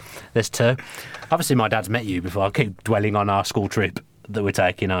 There's two. Obviously, my dad's met you before. I keep dwelling on our school trip that we're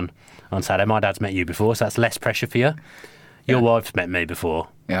taking on Saturday. My dad's met you before, so that's less pressure for you. Your wife's met me before.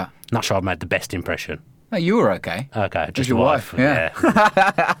 Yeah. Not sure I've made the best impression. No, you were okay. Okay, just your wife.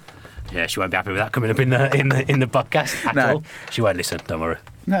 Yeah. Yeah, she won't be happy with that coming up in the podcast at all. She won't listen. Don't worry.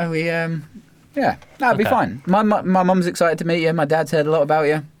 No, it'll be fine. My mum's excited to meet you. My dad's heard a lot about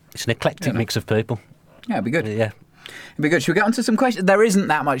you. It's an eclectic mix of people. Yeah, it'll be good. Yeah. It'll be good. Should we get on to some questions? There isn't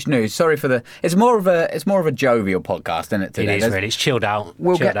that much news. Sorry for the. It's more of a jovial podcast, isn't it? Today? It is really. It's chilled out.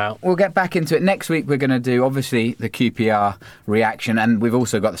 We'll get back into it next week. We're going to do obviously the QPR reaction, and we've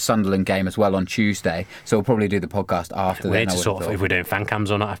also got the Sunderland game as well on Tuesday. So we'll probably do the podcast after. We need to sort of if we're doing fan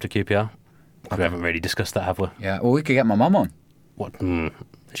cams or not after QPR. Okay. We haven't really discussed that, have we? Yeah. Well, we could get my mum on. What?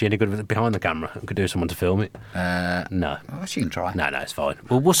 Is she any good with it behind the camera? We could do someone to film it. No. Well, she can try. No, it's fine.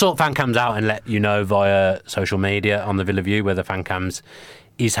 We'll sort fan cams out and let you know via social media on the Villa View whether fan cams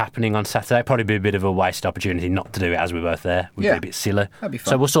is happening on Saturday. Probably be a bit of a wasted opportunity not to do it as we're both there. We'd be a bit silly. That'd be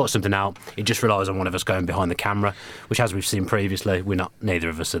fun. So we'll sort something out. It just relies on one of us going behind the camera, which, as we've seen previously, neither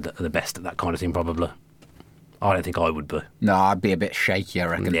of us are the best at that kind of thing, probably. I don't think I would be. No, I'd be a bit shaky, I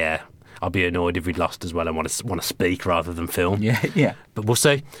reckon. Yeah. I'd be annoyed if we'd lost as well and want to speak rather than film. Yeah. But we'll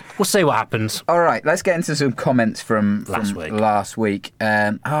see. We'll see what happens. All right, let's get into some comments from last week.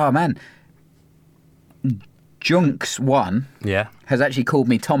 Oh, man. Junks1 has actually called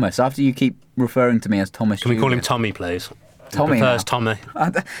me Thomas after you keep referring to me as Thomas. Can we call him Tommy, please? Tommy. First Tommy.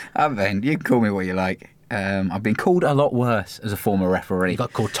 I mean, you can call me what you like. I've been called a lot worse as a former referee. You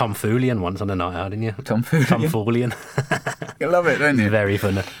got called Tom Foulian once on a night out, didn't you? Tom Foulian. You love it, don't you? Very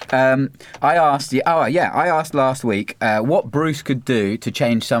funny. I asked last week what Bruce could do to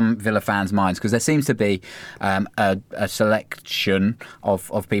change some Villa fans' minds, because there seems to be a selection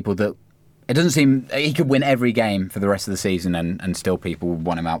of people that it doesn't seem he could win every game for the rest of the season and still people would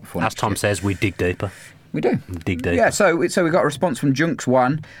want him out before. As Tom says, we dig deeper. We do. Dig deep. Yeah, so we got a response from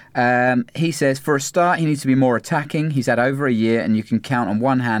Junks1. He says, for a start, he needs to be more attacking. He's had over a year, and you can count on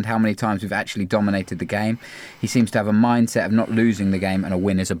one hand how many times we've actually dominated the game. He seems to have a mindset of not losing the game, and a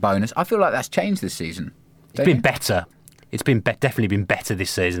win is a bonus. I feel like that's changed this season. It's been better. It's been definitely been better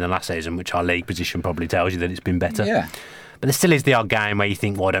this season than last season, which our league position probably tells you that it's been better. Yeah. But there still is the odd game where you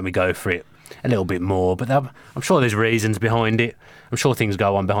think, why don't we go for it a little bit more? But I'm sure there's reasons behind it. I'm sure things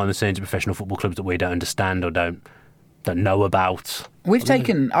go on behind the scenes of professional football clubs that we don't understand or don't know about.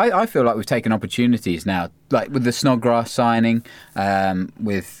 I feel like we've taken opportunities now, like with the Snodgrass signing,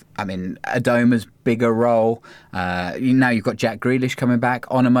 with Adoma's bigger role. Now you've got Jack Grealish coming back,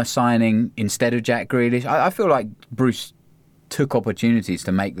 Onuma signing instead of Jack Grealish. I feel like Bruce took opportunities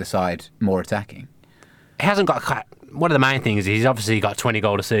to make the side more attacking. He hasn't got. One of the main things is he's obviously got 20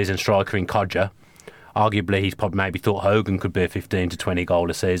 goal a season striker in Codger. Arguably, he's probably maybe thought Hogan could be a 15 to 20 goal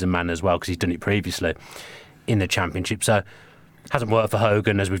a season man as well, because he's done it previously in the Championship. So, hasn't worked for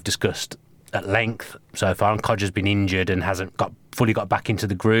Hogan, as we've discussed at length so far. And Codger's been injured and hasn't fully got back into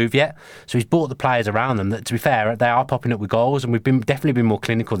the groove yet. So he's brought the players around them that, to be fair, they are popping up with goals, and we've definitely been more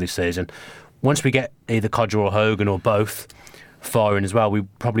clinical this season. Once we get either Codger or Hogan or both firing as well, we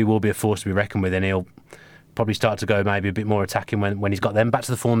probably will be a force to be reckoned with, and he'll probably start to go maybe a bit more attacking when he's got them back to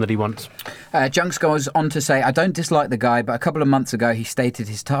the form that he wants. Junks goes on to say, I don't dislike the guy, but a couple of months ago he stated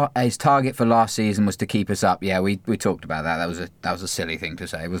his target for last season was to keep us up. Yeah, we talked about that. That was a silly thing to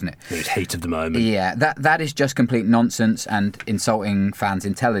say, wasn't it? It was heat of the moment. Yeah, that is just complete nonsense and insulting fans'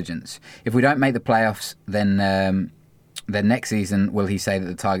 intelligence. If we don't make the playoffs, then next season will he say that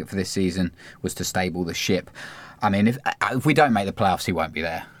the target for this season was to stable the ship? I mean, if we don't make the playoffs, he won't be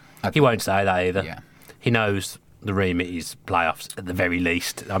there. He won't say that either. Yeah. He knows the remit is playoffs at the very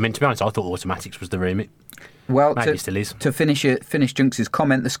least. I mean, to be honest, I thought automatics was the remit. Well, maybe it still is. To finish Junks'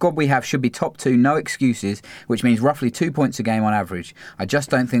 comment, the squad we have should be top two, no excuses, which means roughly 2 points a game on average. I just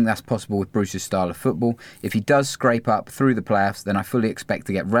don't think that's possible with Bruce's style of football. If he does scrape up through the playoffs, then I fully expect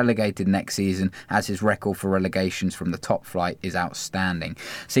to get relegated next season, as his record for relegations from the top flight is outstanding.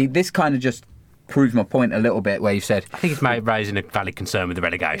 See, this kind of just proves my point a little bit, where you said, I think it's raising a valid concern with the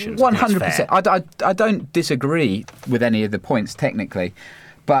relegations. 100%. I don't disagree with any of the points technically,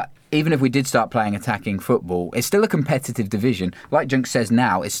 but even if we did start playing attacking football, it's still a competitive division. Like Junk says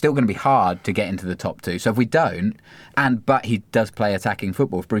now, it's still going to be hard to get into the top two. So if we don't, but he does play attacking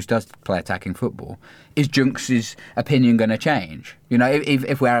football, if Bruce does play attacking football, is Junks' opinion going to change? You know,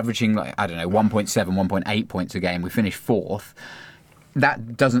 if we're averaging, 1.7, 1.8 points a game, we finish fourth,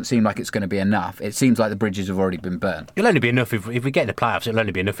 that doesn't seem like it's going to be enough. It seems like the bridges have already been burnt. It'll only be enough if we get in the playoffs. It'll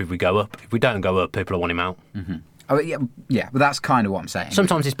only be enough if we go up. If we don't go up, people will want him out. Mm-hmm. Oh, yeah, but that's kind of what I'm saying.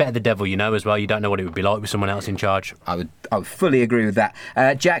 Sometimes it's better the devil, as well. You don't know what it would be like with someone else in charge. I would fully agree with that.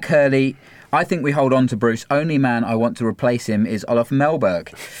 Jack Hurley, I think we hold on to Bruce. Only man I want to replace him is Olof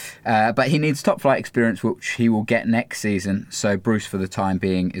Mellberg. But he needs top flight experience, which he will get next season. So Bruce, for the time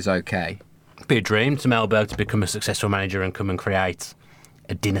being, is okay. It'd be a dream to Mellberg to become a successful manager and come and create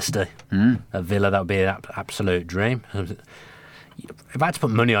a dynasty at Villa. That would be an absolute dream. If I had to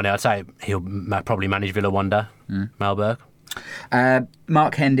put money on it, I'd say he'll probably manage Villa one day, Mellberg.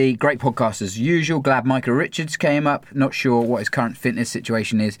 Mark Hendy, great podcast as usual. Glad Micah Richards came up. Not sure what his current fitness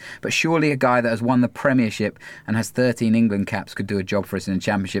situation is, but surely a guy that has won the Premiership and has 13 England caps could do a job for us in the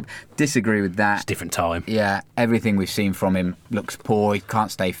Championship. Disagree with that. It's a different time. Yeah, everything we've seen from him looks poor. He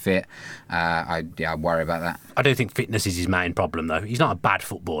can't stay fit. I worry about that. I don't think fitness is his main problem, though. He's not a bad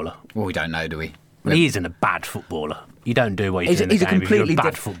footballer. Well, we don't know, do we? He isn't a bad footballer. You don't do what you do in the game if you're a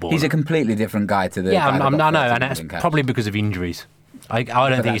bad footballer. He's a completely different guy to the. Yeah, I know, and that's probably because of injuries. I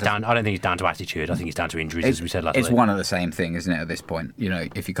don't think he's down to attitude. I think he's down to injuries, as we said last week. It's one of the same thing, isn't it? At this point,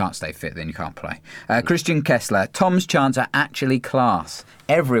 if you can't stay fit, then you can't play. Christian Kessler, Tom's chants are actually class.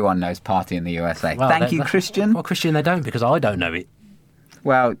 Everyone knows Party in the USA. Well, Thank you, Christian. Well, Christian, they don't, because I don't know it.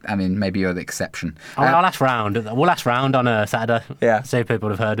 Well, I mean, maybe you're the exception. I'll ask round. We'll ask round on a Saturday. Yeah. See if people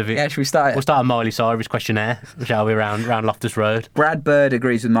have heard of it. Yeah, should we start it? We'll start a Miley Cyrus questionnaire, shall we, round Loftus Road. Brad Bird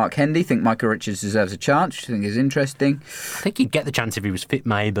agrees with Mark Hendy. Think Micah Richards deserves a chance, which I think is interesting. I think he'd get the chance if he was fit,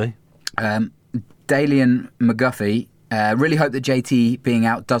 maybe. Dalian McGuffey, really hope that JT being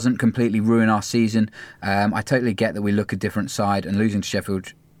out doesn't completely ruin our season. I totally get that we look a different side, and losing to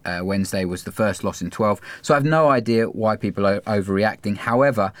Sheffield Wednesday was the first loss in 12, so I have no idea why people are overreacting.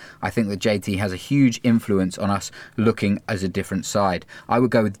 However, I think that JT has a huge influence on us looking as a different side. I would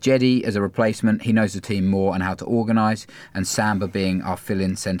go with Jedi as a replacement. He knows the team more and how to organise, and Samba being our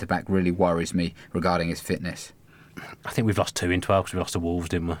fill-in centre-back really worries me regarding his fitness. I think we've lost 2 in 12 because we lost to Wolves,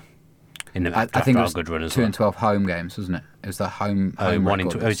 didn't we? I think it was good run 2 in 12 home games, wasn't it? It was the home 1 in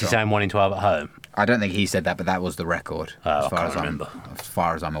 12. Oh, is he saying 1 in 12 at home? I don't think he said that, but that was the record. I can't remember. As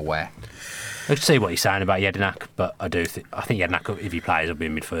far as I'm aware. Let's see what he's saying about Jedinak, but I think Jedinak, if he plays, will be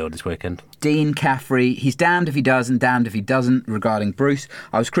in midfield this weekend. Dean Caffrey, he's damned if he does and damned if he doesn't regarding Bruce.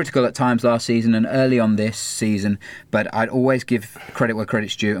 I was critical at times last season and early on this season, but I'd always give credit where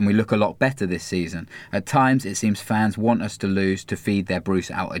credit's due, and we look a lot better this season. At times, it seems fans want us to lose to feed their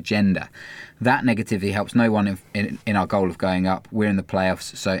Bruce out agenda. That negativity helps no one in our goal of going up. We're in the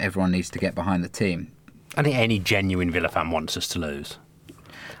playoffs, so everyone needs to get behind the team. I think any genuine Villa fan wants us to lose.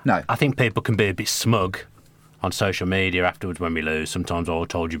 No. I think people can be a bit smug on social media afterwards when we lose. Sometimes, I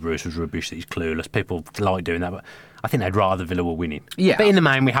told you Bruce was rubbish, that he's clueless. People like doing that, but I think they'd rather Villa were winning. Yeah. But in the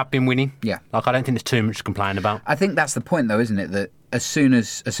main, we have been winning. Yeah. Like, I don't think there's too much to complain about. I think that's the point, though, isn't it? That as soon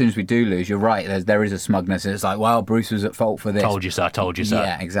as we do lose, you're right, there is a smugness. It's like, well, Bruce was at fault for this. Told you so.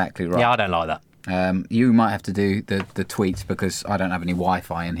 Yeah, exactly right. Yeah, I don't like that. You might have to do the tweets because I don't have any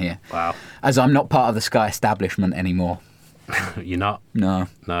Wi-Fi in here. Wow. As I'm not part of the Sky establishment anymore. You're not? No.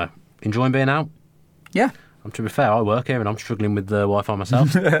 Enjoying being out? Yeah. To be fair, I work here and I'm struggling with the Wi-Fi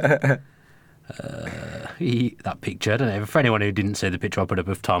myself. That picture, I don't know, for anyone who didn't see the picture I put up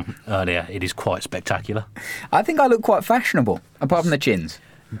of Tom earlier, it is quite spectacular. I think I look quite fashionable, apart from the chins.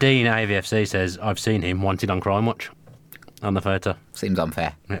 Dean AVFC says, I've seen him wanted on Crime Watch on the photo. Seems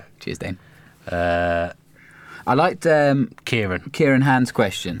unfair. Yeah. Cheers, Dean. I liked Kieran Hand's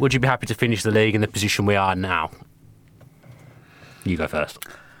question. Would you be happy to finish the league in the position we are now? You go first.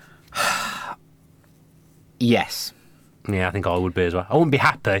 Yes. Yeah, I think I would be as well. I wouldn't be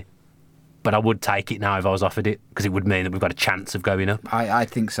happy, but I would take it now if I was offered it, because it would mean that we've got a chance of going up. I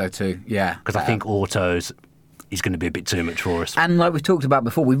think so too, yeah. Because I think autos is going to be a bit too much for us. And like we've talked about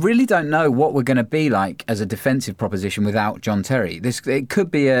before, we really don't know what we're going to be like as a defensive proposition without John Terry. It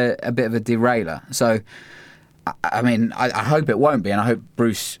could be a bit of a derailer. So, I mean, I hope it won't be, and I hope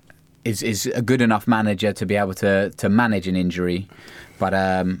Bruce is a good enough manager to be able to manage an injury. But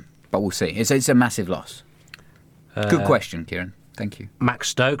we'll see. It's a massive loss. Good question, Kieran. Thank you. Max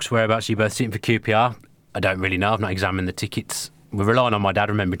Stokes, whereabouts are you both sitting for QPR? I don't really know. I've not examined the tickets. We're relying on my dad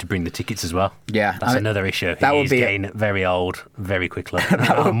remembering to bring the tickets as well. Yeah. That's another issue. He's getting very old very quickly.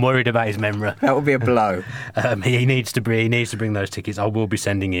 I'm worried about his memory. That would be a blow. He needs to bring those tickets. I will be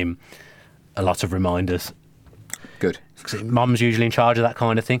sending him a lot of reminders. Good. Mum's usually in charge of that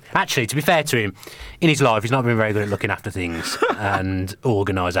kind of thing. Actually, to be fair to him, in his life, he's not been very good at looking after things and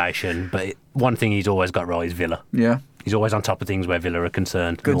organisation. But one thing he's always got right is Villa. Yeah. He's always on top of things where Villa are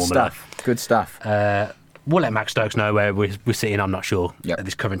concerned. Good normally. Good stuff. We'll let Max Stokes know where we're sitting, I'm not sure, at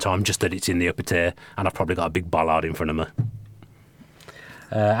this current time, just that it's in the upper tier, and I've probably got a big bollard in front of me.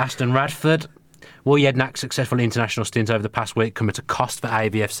 Aston Radford. Will Jedinak's successful international stint over the past week come at a cost for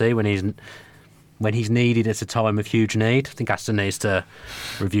AVFC when he's needed at a time of huge need? I think Aston needs to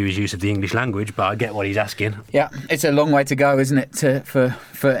review his use of the English language, but I get what he's asking. Yeah, it's a long way to go, isn't it, for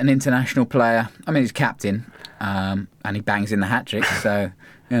an international player? I mean, he's captain, and he bangs in the hat-trick, so,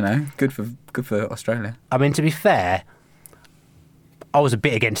 good for Australia. I mean, to be fair, I was a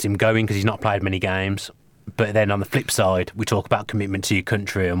bit against him going because he's not played many games, but then on the flip side, we talk about commitment to your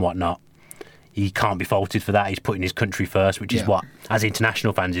country and whatnot. He can't be faulted for that. He's putting his country first, which is what, as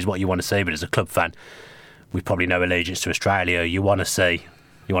international fans, is what you want to see. But as a club fan, we've probably no allegiance to Australia. You want to see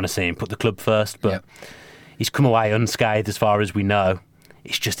him put the club first. But he's come away unscathed as far as we know.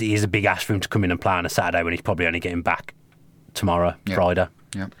 It's just it is a big ask for him to come in and play on a Saturday when he's probably only getting back tomorrow, Friday.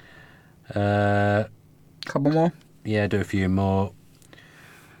 Yeah. Couple more? Yeah, do a few more.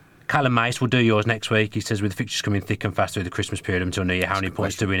 Callum Mace will do yours next week. He says, with the fixtures coming thick and fast through the Christmas period until New Year, how many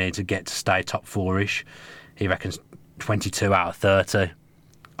points do we need to get to stay top four-ish? He reckons 22 out of 30.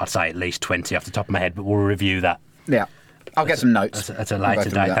 I'd say at least 20 off the top of my head, but we'll review that. Yeah. I'll get some notes. At a later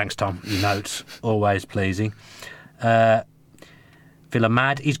date. Thanks, Tom. Your notes, always pleasing. Villa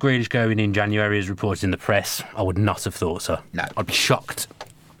mad. Is Grealish going in January as reported in the press? I would not have thought so. No. I'd be shocked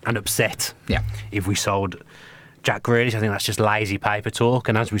and upset if we sold Jack Grealish. I think that's just lazy paper talk,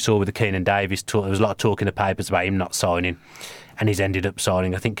 and as we saw with the Keenan Davis talk, there was a lot of talk in the papers about him not signing, and he's ended up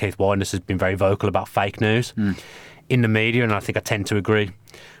signing. I think Keith Windus has been very vocal about fake news in the media, and I think I tend to agree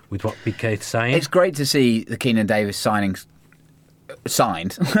with what Big Keith's saying. It's great to see the Keenan Davis signed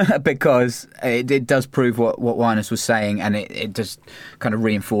because it does prove what Wyness was saying, and it just kind of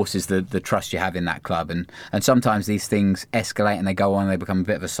reinforces the trust you have in that club. And sometimes these things escalate and they go on and they become a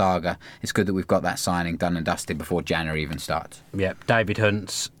bit of a saga. It's good that we've got that signing done and dusted before January even starts. Yeah, David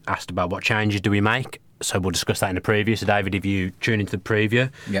Hunt's asked about what changes do we make, so we'll discuss that in the preview. So David, if you tune into the preview,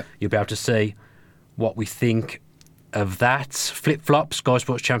 you'll be able to see what we think of that. Flip-flop, Sky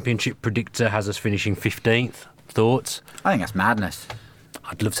Sports Championship predictor has us finishing 15th. Thoughts? I think that's madness.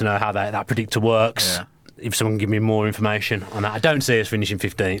 I'd love to know how that predictor works. Yeah. If someone can give me more information on that. I don't see us finishing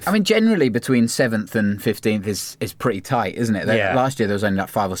 15th. I mean, generally between 7th and 15th is pretty tight, isn't it? Last year there was only like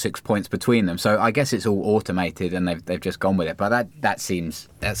 5 or 6 points between them, so I guess it's all automated and they've just gone with it. But that seems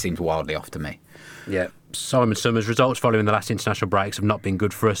wildly off to me. Yeah. Simon Summers, results following the last international breaks have not been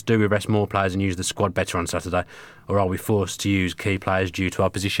good for us. Do we rest more players and use the squad better on Saturday, or are we forced to use key players due to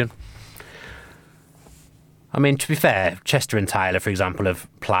our position? I mean, to be fair, Chester and Taylor, for example, have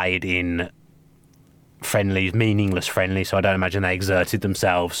played in friendlies, meaningless friendlies, so I don't imagine they exerted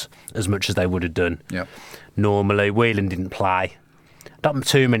themselves as much as they would have done. Yep. Normally, Whelan didn't play. Not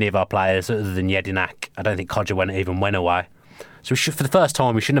too many of our players, other than Jedinak. I don't think Codger went away. So for the first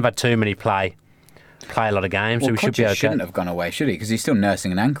time, we shouldn't have had too many play a lot of games, so we should be okay. Shouldn't have gone away, should he? Because he's still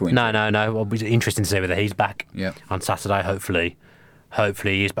nursing an ankle injury. No. Well, it'll be interesting to see whether he's back on Saturday, hopefully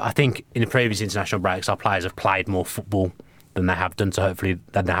he is. But I think in the previous international breaks, our players have played more football than they have done,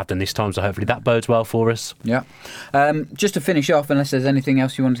 this time, so hopefully that bodes well for us. Yeah. Just to finish off, unless there's anything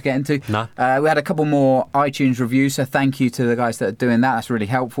else you wanted to get into. No. We had a couple more iTunes reviews, so thank you to the guys that are doing that. That's really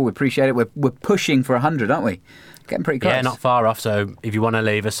helpful. We appreciate it. We're pushing for 100, aren't we? Getting pretty close. Yeah, not far off. So if you want to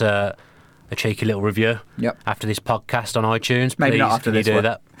leave us a cheeky little review after this podcast on iTunes, maybe please, not after this one.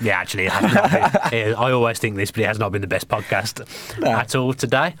 That? Yeah, actually, it has not been. I always think this, but it has not been the best podcast at all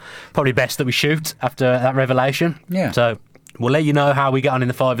today. Probably best that we shoot after that revelation. Yeah. So we'll let you know how we get on in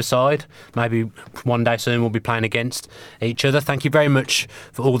the five-a-side. Maybe one day soon we'll be playing against each other. Thank you very much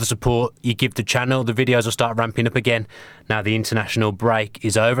for all the support you give the channel. The videos will start ramping up again now the international break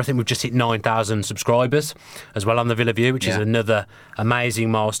is over. I think we've just hit 9,000 subscribers as well on the Villa View, which is another amazing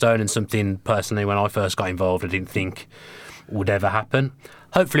milestone and something, personally, when I first got involved, I didn't think would ever happen.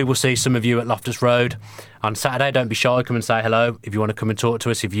 Hopefully we'll see some of you at Loftus Road on Saturday. Don't be shy, come and say hello if you want to come and talk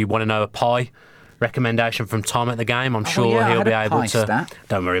to us. If you want to know a pie recommendation from Tom at the game, I'm sure he'll be able to. Stat.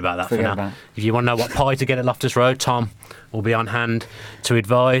 Don't worry about that for now. If you want to know what pie to get at Loftus Road, Tom will be on hand to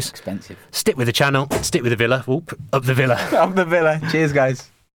advise. Expensive. Stick with the channel, stick with the Villa. Whoop, up the Villa. Up the Villa. Cheers, guys.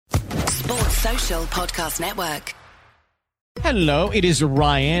 Sports Social Podcast Network. Hello, it is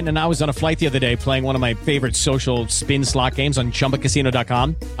Ryan, and I was on a flight the other day playing one of my favorite social spin slot games on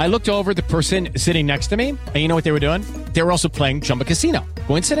ChumbaCasino.com. I looked over at the person sitting next to me, and you know what they were doing? They were also playing Chumba Casino.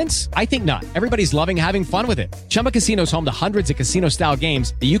 Coincidence? I think not. Everybody's loving having fun with it. Chumba Casino is home to hundreds of casino-style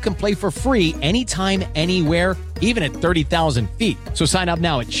games that you can play for free anytime, anywhere, even at 30,000 feet. So sign up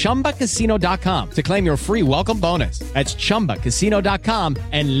now at ChumbaCasino.com to claim your free welcome bonus. That's ChumbaCasino.com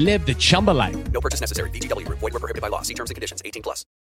and live the Chumba life. No purchase necessary. VGW. Void where prohibited by law. See terms and conditions. 18+.